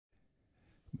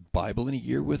Bible in a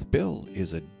Year with Bill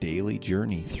is a daily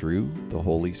journey through the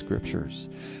Holy Scriptures.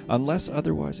 Unless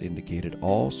otherwise indicated,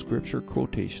 all scripture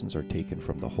quotations are taken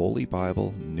from the Holy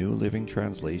Bible, New Living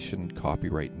Translation,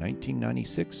 copyright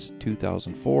 1996,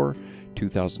 2004,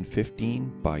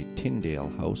 2015 by Tyndale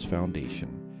House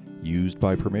Foundation. Used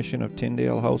by permission of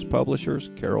Tyndale House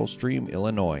Publishers, Carroll Stream,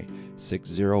 Illinois,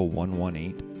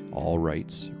 60118. All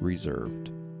rights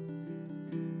reserved.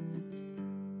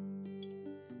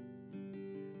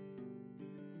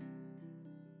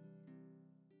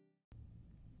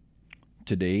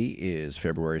 Today is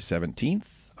February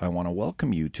 17th. I want to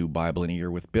welcome you to Bible in a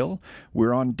Year with Bill.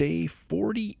 We're on day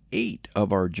 48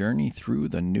 of our journey through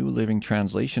the New Living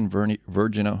Translation version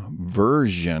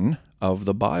of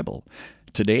the Bible.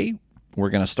 Today, we're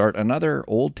going to start another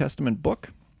Old Testament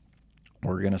book.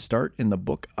 We're going to start in the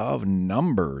book of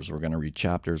Numbers. We're going to read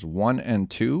chapters 1 and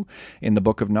 2 in the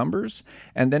book of Numbers.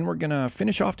 And then we're going to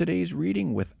finish off today's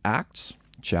reading with Acts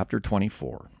chapter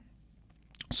 24.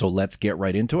 So let's get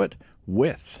right into it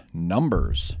with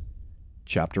Numbers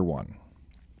chapter 1.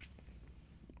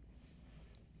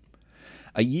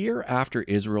 A year after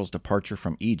Israel's departure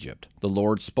from Egypt, the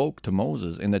Lord spoke to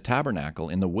Moses in the tabernacle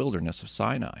in the wilderness of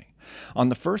Sinai. On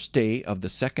the first day of the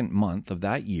second month of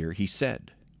that year, he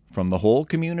said, "From the whole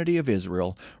community of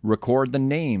Israel, record the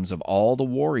names of all the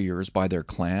warriors by their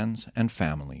clans and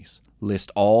families. List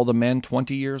all the men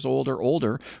 20 years old or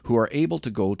older who are able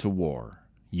to go to war.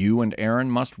 You and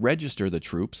Aaron must register the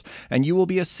troops, and you will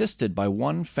be assisted by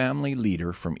one family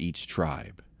leader from each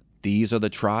tribe. These are the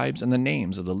tribes and the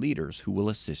names of the leaders who will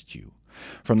assist you.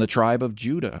 From the tribe of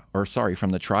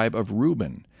from the tribe of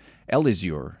Reuben,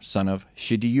 Elizur, son of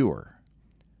Shedeur.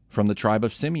 From the tribe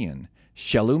of Simeon,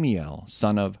 Shelumiel,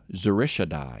 son of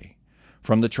Zurishaddai.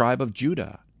 From the tribe of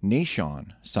Judah,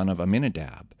 Nashon, son of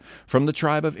Amminadab. From the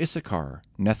tribe of Issachar,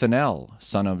 Nethanel,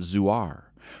 son of Zuar.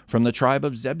 From the tribe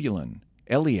of Zebulun,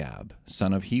 Eliab,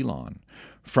 son of Helon.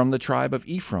 From the tribe of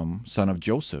Ephraim, son of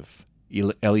Joseph,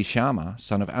 Elishama,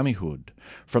 son of Ammihud.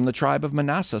 From the tribe of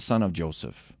Manasseh, son of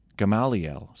Joseph,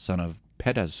 Gamaliel, son of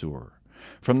Pedazur.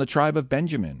 From the tribe of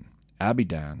Benjamin,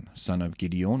 Abidan, son of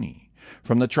Gideoni.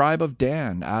 From the tribe of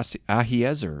Dan,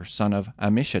 Ahiezer, son of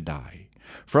Ammishaddai.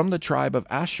 From the tribe of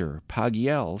Asher,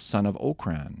 Pagiel, son of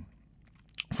Okran.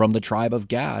 From the tribe of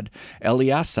Gad,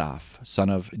 Eliasaph, son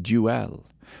of Deuel.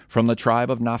 From the tribe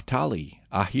of Naphtali,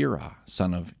 Ahira,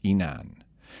 son of Enan.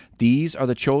 These are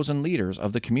the chosen leaders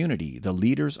of the community, the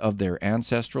leaders of their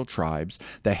ancestral tribes,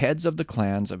 the heads of the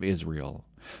clans of Israel.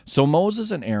 So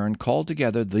Moses and Aaron called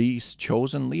together these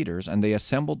chosen leaders, and they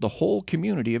assembled the whole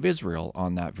community of Israel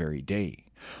on that very day.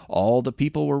 All the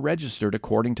people were registered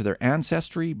according to their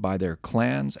ancestry by their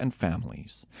clans and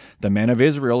families. The men of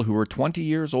Israel who were 20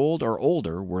 years old or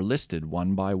older were listed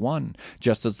one by one,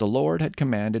 just as the Lord had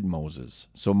commanded Moses.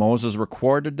 So Moses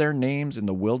recorded their names in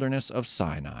the wilderness of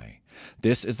Sinai.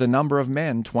 This is the number of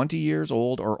men 20 years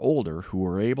old or older who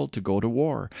were able to go to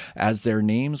war, as their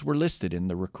names were listed in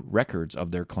the records of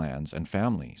their clans and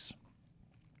families.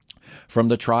 From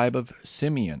the tribe of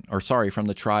from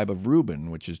the tribe of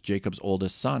Reuben, which is Jacob's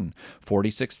oldest son,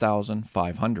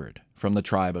 46,500. From the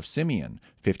tribe of Simeon,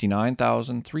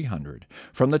 59,300.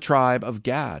 From the tribe of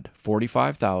Gad,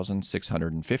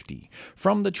 45,650.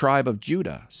 From the tribe of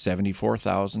Judah,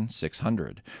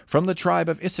 74,600. From the tribe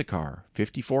of Issachar,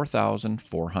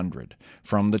 54,400.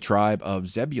 From the tribe of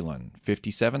Zebulun,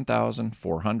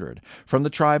 57,400. From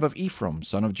the tribe of Ephraim,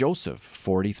 son of Joseph,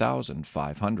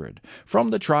 40,500.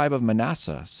 From the tribe of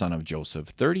Manasseh, son of Joseph,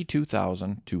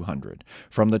 32,200.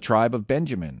 From the tribe of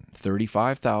Benjamin,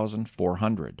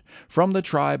 35,400. From the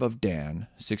tribe of Dan,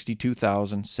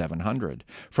 62,700.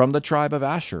 From the tribe of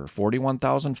Asher,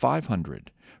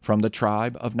 41,500. From the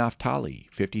tribe of Naphtali,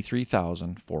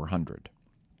 53,400.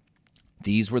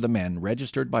 These were the men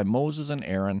registered by Moses and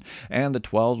Aaron and the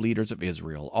 12 leaders of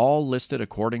Israel, all listed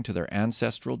according to their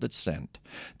ancestral descent.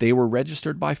 They were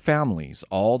registered by families,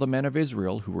 all the men of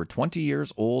Israel who were 20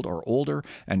 years old or older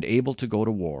and able to go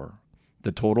to war.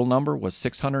 The total number was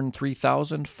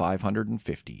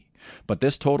 603,550. But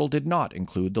this total did not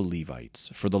include the Levites,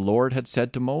 for the Lord had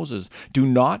said to Moses, "Do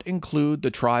not include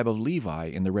the tribe of Levi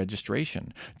in the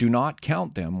registration. Do not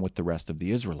count them with the rest of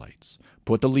the Israelites.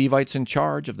 Put the Levites in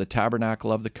charge of the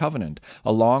tabernacle of the covenant,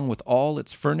 along with all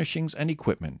its furnishings and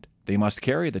equipment. They must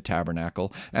carry the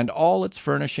tabernacle and all its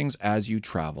furnishings as you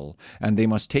travel, and they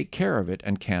must take care of it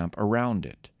and camp around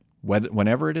it.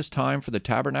 Whenever it is time for the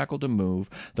tabernacle to move,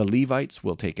 the Levites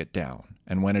will take it down,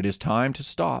 and when it is time to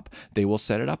stop, they will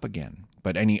set it up again.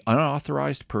 But any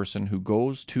unauthorized person who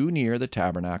goes too near the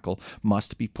tabernacle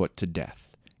must be put to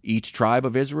death. Each tribe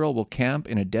of Israel will camp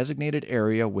in a designated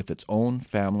area with its own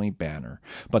family banner,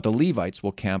 but the Levites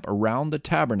will camp around the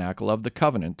tabernacle of the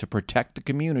covenant to protect the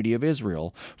community of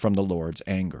Israel from the Lord's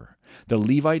anger. The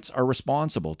Levites are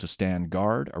responsible to stand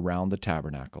guard around the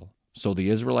tabernacle. So the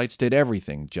Israelites did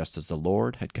everything just as the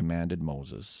Lord had commanded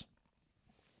Moses.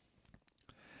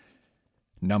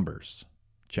 Numbers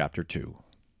chapter 2.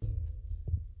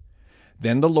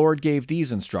 Then the Lord gave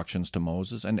these instructions to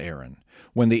Moses and Aaron.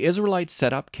 When the Israelites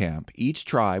set up camp, each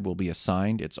tribe will be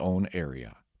assigned its own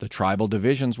area. The tribal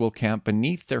divisions will camp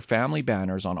beneath their family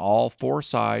banners on all four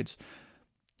sides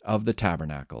of the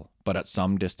tabernacle, but at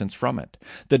some distance from it.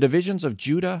 The divisions of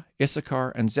Judah,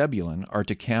 Issachar, and Zebulun are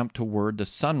to camp toward the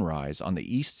sunrise on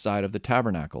the east side of the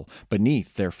tabernacle,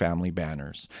 beneath their family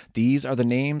banners. These are the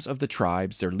names of the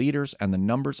tribes, their leaders, and the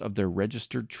numbers of their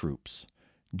registered troops.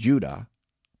 Judah,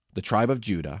 the tribe of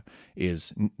Judah,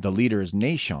 the leader is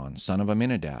Nahshon, son of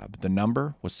Amminadab. The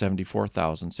number was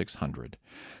 74,600.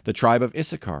 The tribe of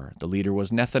Issachar, the leader was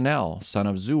Nethanel, son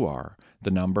of Zuar. The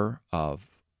number of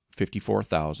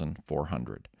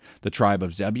 54,400. The tribe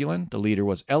of Zebulun, the leader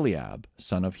was Eliab,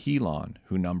 son of Helon,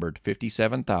 who numbered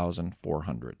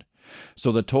 57,400.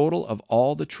 So the total of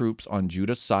all the troops on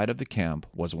Judah's side of the camp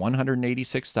was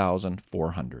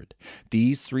 186,400.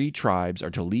 These three tribes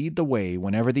are to lead the way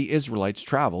whenever the Israelites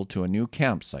travel to a new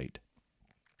campsite.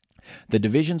 The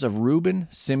divisions of Reuben,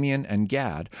 Simeon, and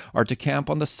Gad are to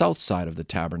camp on the south side of the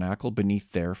tabernacle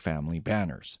beneath their family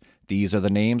banners. These are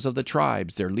the names of the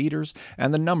tribes, their leaders,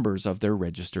 and the numbers of their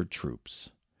registered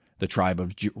troops. The tribe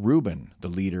of Reuben, the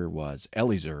leader was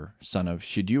Elizur, son of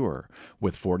Shedeur,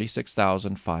 with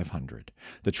 46,500.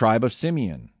 The tribe of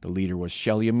Simeon, the leader was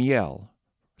Shelumiel,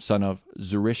 son of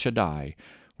Zurishaddai,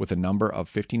 with a number of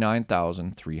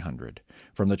 59,300.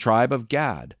 From the tribe of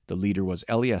Gad, the leader was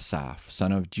Eliasaph,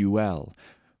 son of Jeuel,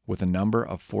 with a number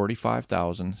of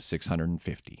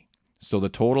 45,650. So the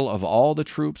total of all the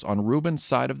troops on Reuben's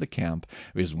side of the camp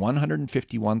is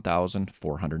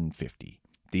 151,450.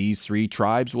 These three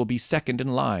tribes will be second in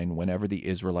line whenever the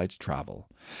Israelites travel.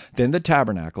 Then the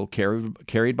tabernacle,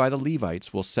 carried by the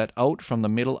Levites, will set out from the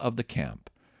middle of the camp.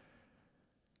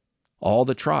 All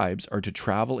the tribes are to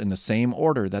travel in the same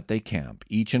order that they camp,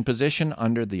 each in position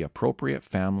under the appropriate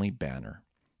family banner.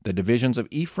 The divisions of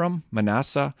Ephraim,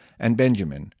 Manasseh, and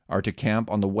Benjamin are to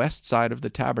camp on the west side of the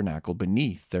tabernacle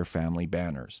beneath their family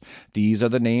banners. These are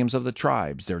the names of the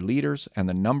tribes, their leaders, and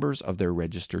the numbers of their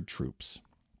registered troops.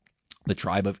 The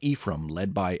tribe of Ephraim,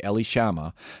 led by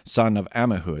Elishama, son of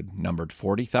Ammihud, numbered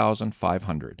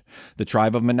 40,500. The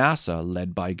tribe of Manasseh,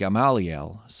 led by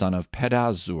Gamaliel, son of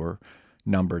Pedahzur,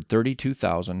 numbered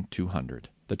 32,200.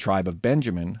 The tribe of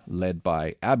Benjamin, led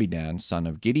by Abidan, son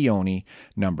of Gideoni,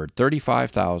 numbered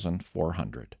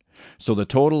 35,400. So the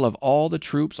total of all the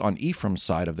troops on Ephraim's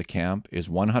side of the camp is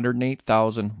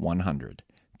 108,100.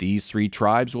 These three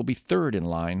tribes will be third in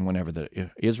line whenever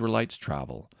the Israelites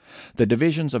travel. The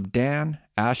divisions of Dan,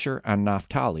 Asher, and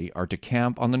Naphtali are to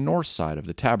camp on the north side of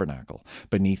the tabernacle,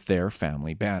 beneath their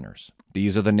family banners.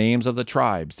 These are the names of the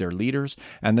tribes, their leaders,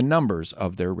 and the numbers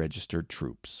of their registered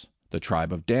troops. The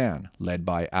tribe of Dan, led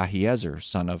by Ahiezer,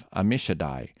 son of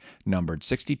Ammishaddai, numbered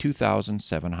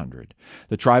 62,700.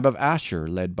 The tribe of Asher,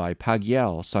 led by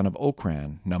Pagiel, son of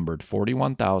Okran, numbered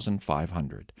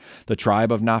 41,500. The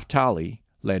tribe of Naphtali,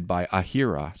 led by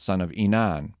Ahira, son of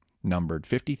Enan, numbered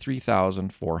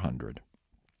 53,400.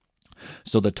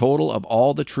 So the total of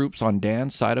all the troops on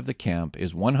Dan's side of the camp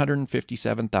is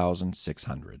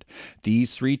 157,600.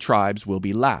 These three tribes will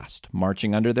be last,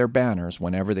 marching under their banners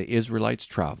whenever the Israelites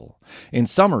travel. In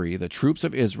summary, the troops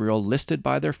of Israel listed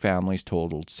by their families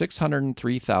totaled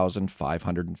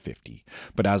 603,550.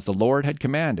 But as the Lord had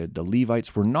commanded, the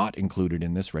Levites were not included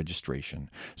in this registration.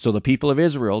 So the people of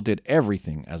Israel did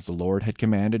everything as the Lord had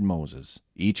commanded Moses.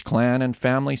 Each clan and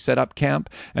family set up camp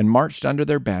and marched under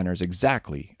their banners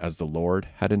exactly as the Lord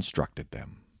had instructed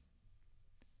them.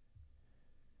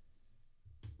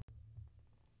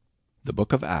 The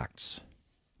Book of Acts,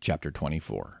 chapter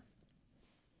 24.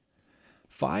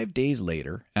 5 days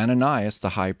later, Ananias the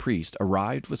high priest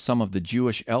arrived with some of the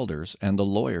Jewish elders and the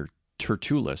lawyer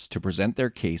Tertullus to present their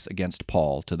case against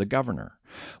Paul to the governor.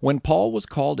 When Paul was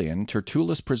called in,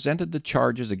 Tertullus presented the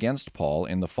charges against Paul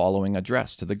in the following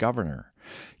address to the governor.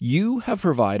 You have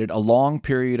provided a long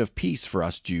period of peace for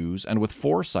us Jews, and with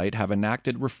foresight have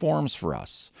enacted reforms for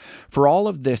us. For all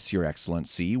of this, Your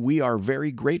Excellency, we are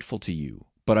very grateful to you.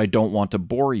 but I don't want to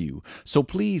bore you, so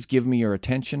please give me your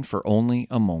attention for only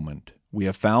a moment. We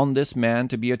have found this man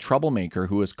to be a troublemaker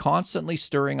who is constantly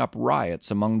stirring up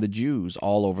riots among the Jews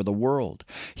all over the world.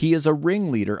 He is a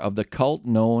ringleader of the cult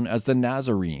known as the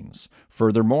Nazarenes.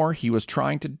 Furthermore, he was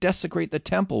trying to desecrate the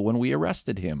temple when we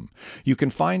arrested him. You can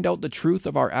find out the truth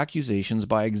of our accusations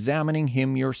by examining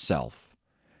him yourself."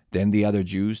 Then the other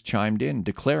Jews chimed in,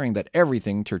 declaring that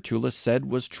everything Tertullus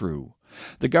said was true.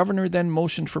 The governor then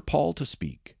motioned for Paul to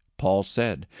speak. Paul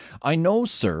said, "I know,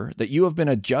 sir, that you have been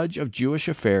a judge of Jewish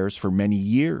affairs for many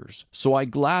years, so I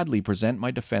gladly present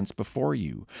my defense before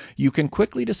you. You can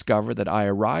quickly discover that I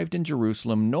arrived in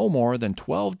Jerusalem no more than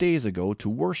 12 days ago to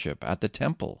worship at the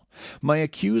temple. My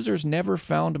accusers never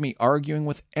found me arguing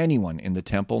with anyone in the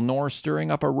temple, nor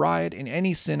stirring up a riot in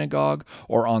any synagogue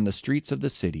or on the streets of the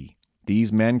city.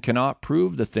 These men cannot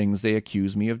prove the things they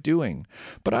accuse me of doing.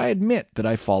 But I admit that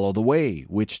I follow the way,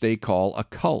 which they call a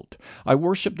cult. I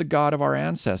worship the God of our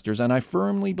ancestors, and I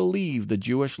firmly believe the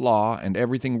Jewish law and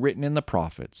everything written in the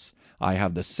prophets. I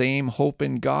have the same hope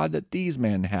in God that these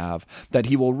men have, that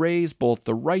he will raise both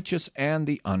the righteous and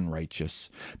the unrighteous.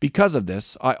 Because of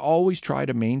this, I always try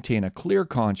to maintain a clear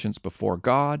conscience before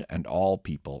God and all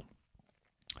people.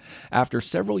 After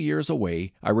several years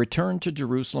away, I returned to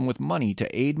Jerusalem with money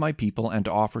to aid my people and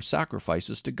to offer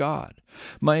sacrifices to God.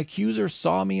 My accusers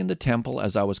saw me in the temple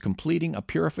as I was completing a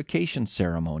purification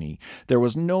ceremony. There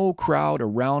was no crowd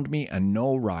around me and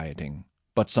no rioting.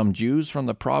 But some Jews from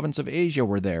the province of Asia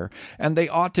were there, and they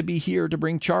ought to be here to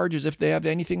bring charges if they have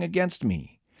anything against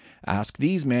me. Ask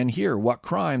these men here what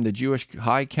crime the Jewish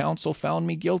High Council found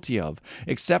me guilty of,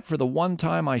 except for the one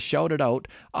time I shouted out,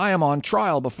 'I am on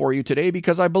trial before you today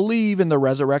because I believe in the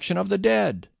resurrection of the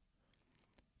dead.'"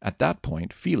 At that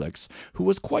point, Felix, who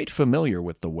was quite familiar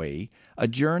with the way,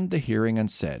 adjourned the hearing and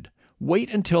said,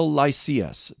 "Wait until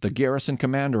Lysias, the garrison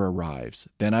commander, arrives.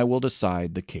 Then I will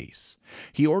decide the case."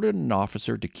 He ordered an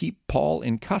officer to keep Paul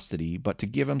in custody, but to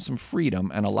give him some freedom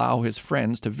and allow his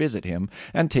friends to visit him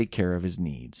and take care of his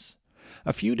needs.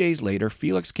 A few days later,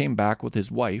 Felix came back with his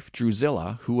wife,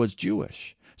 Drusilla, who was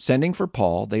Jewish. Sending for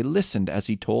Paul, they listened as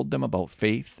he told them about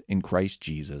faith in Christ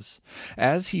Jesus.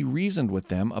 As he reasoned with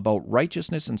them about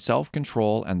righteousness and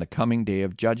self-control and the coming day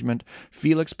of judgment,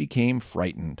 Felix became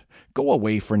frightened. "Go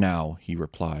away for now," he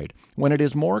replied. "When it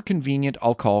is more convenient,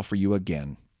 I'll call for you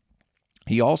again."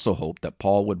 He also hoped that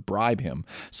Paul would bribe him,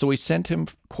 so he sent for him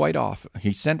quite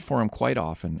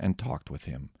often and talked with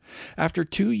him. After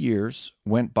 2 years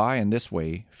went by in this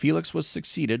way, Felix was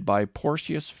succeeded by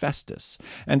Porcius Festus,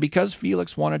 and because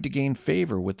Felix wanted to gain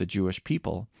favor with the Jewish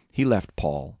people, he left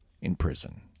Paul in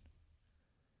prison.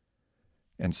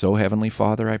 And so, Heavenly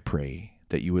Father, I pray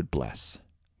that you would bless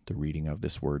the reading of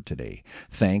this word today.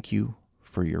 Thank you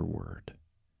for your word.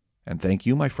 And thank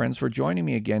you, my friends, for joining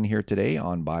me again here today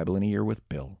on Bible in a Year with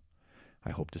Bill. I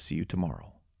hope to see you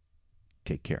tomorrow.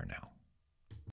 Take care now.